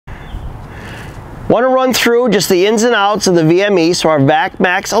Want to run through just the ins and outs of the VME, so our Vac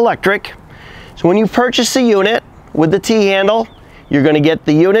Max electric. So when you purchase a unit with the T-handle, you're going to get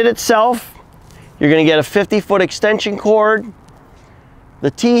the unit itself, you're going to get a 50-foot extension cord,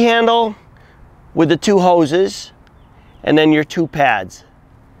 the T-handle with the 2 hoses, and then your 2 pads.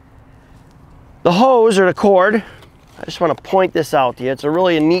 The hose or the cord, I just want to point this out to you. It's a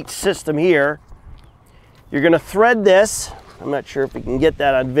really neat system here. You're going to thread this. I'm not sure if you can get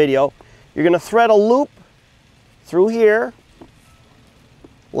that on video. You're going to thread a loop through here,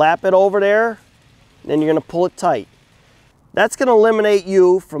 lap it over there, and then you're going to pull it tight. That's going to eliminate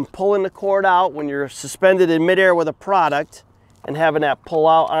you from pulling the cord out when you're suspended in midair with a product and having that pull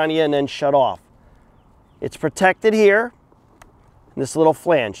out on you and then shut off. It's protected here, this little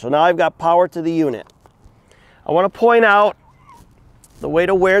flange. So now I've got power to the unit. I want to point out the way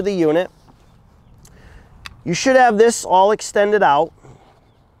to wear the unit. You should have this all extended out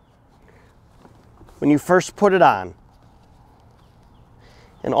when you first put it on.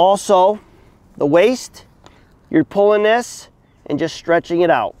 And also the waist, you're pulling this and just stretching it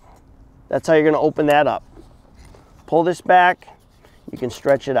out. That's how you're going to open that up. Pull this back, you can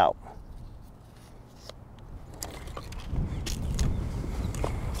stretch it out.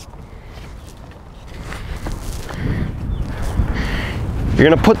 You're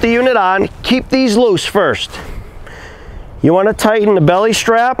going to put the unit on, keep these loose first. You want to tighten the belly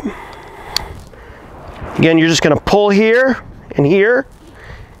strap. Again, you're just going to pull here and here.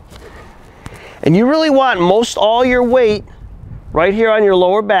 And you really want most all your weight right here on your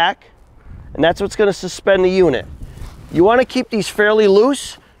lower back, and that's what's going to suspend the unit. You want to keep these fairly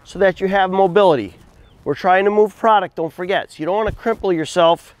loose so that you have mobility. We're trying to move product, don't forget. So you don't want to cripple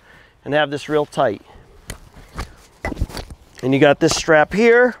yourself and have this real tight. And you got this strap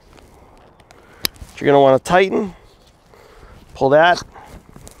here that you're going to want to tighten. Pull that.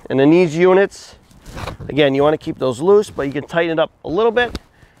 And then these units, again, you want to keep those loose, but you can tighten it up a little bit,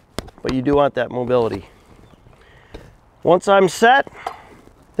 but you do want that mobility. Once I'm set,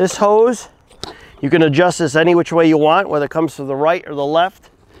 this hose, you can adjust this any which way you want, whether it comes to the right or the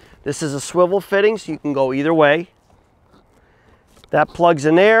left. This is a swivel fitting, so you can go either way. That plugs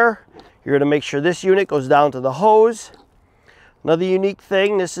in there. You're going to make sure this unit goes down to the hose. Another unique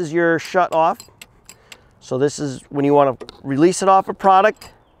thing, this is your shut off. So this is when you want to release it off a product.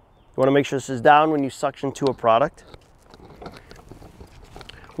 You want to make sure this is down when you suction to a product.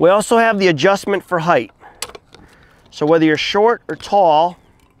 We also have the adjustment for height. So whether you're short or tall,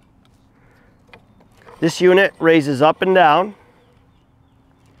 this unit raises up and down.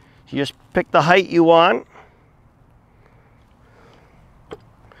 You just pick the height you want.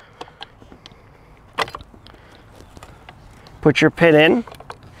 Put your pin in.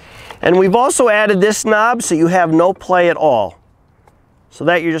 And we've also added this knob so you have no play at all. So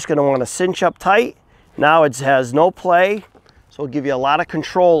that you're just going to want to cinch up tight. Now it has no play, so it'll give you a lot of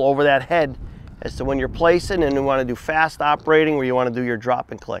control over that head as to when you're placing and you want to do fast operating or you want to do your drop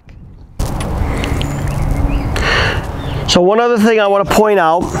and click. So one other thing I want to point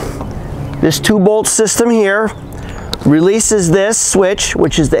out, this 2-bolt system here releases this switch,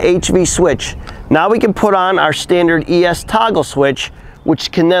 which is the HV switch. Now we can put on our standard ES toggle switch,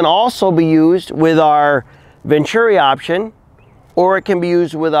 which can then also be used with our Venturi option, or it can be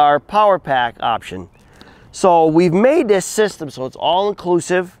used with our power pack option. So we've made this system so it's all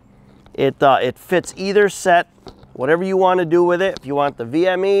inclusive. It fits either set, whatever you want to do with it. If you want the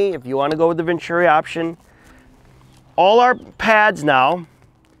VME, if you want to go with the Venturi option. All our pads now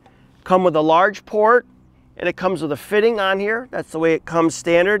come with a large port, and it comes with a fitting on here. That's the way it comes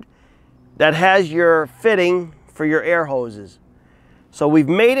standard. That has your fitting for your air hoses. So we've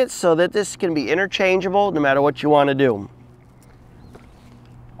made it so that this can be interchangeable no matter what you want to do.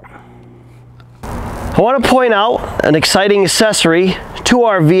 I want to point out an exciting accessory to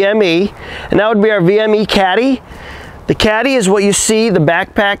our VME, and that would be our VME Caddy. The Caddy is what you see the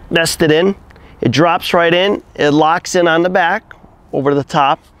backpack nested in. It drops right in, it locks in on the back over the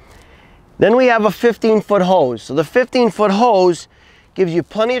top. Then we have a 15-foot hose. So the 15-foot hose gives you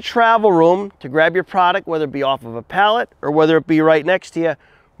plenty of travel room to grab your product, whether it be off of a pallet or whether it be right next to you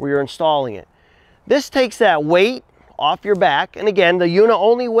where you're installing it. This takes that weight off your back, and again, the unit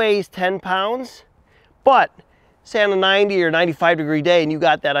only weighs 10 pounds, but say on a 90 or 95 degree day and you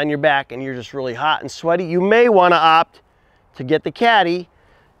got that on your back and you're just really hot and sweaty, you may want to opt to get the Caddy.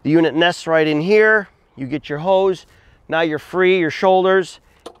 The unit nests right in here, you get your hose, now you're free, your shoulders.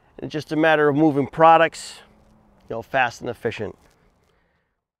 It's just a matter of moving products, fast and efficient.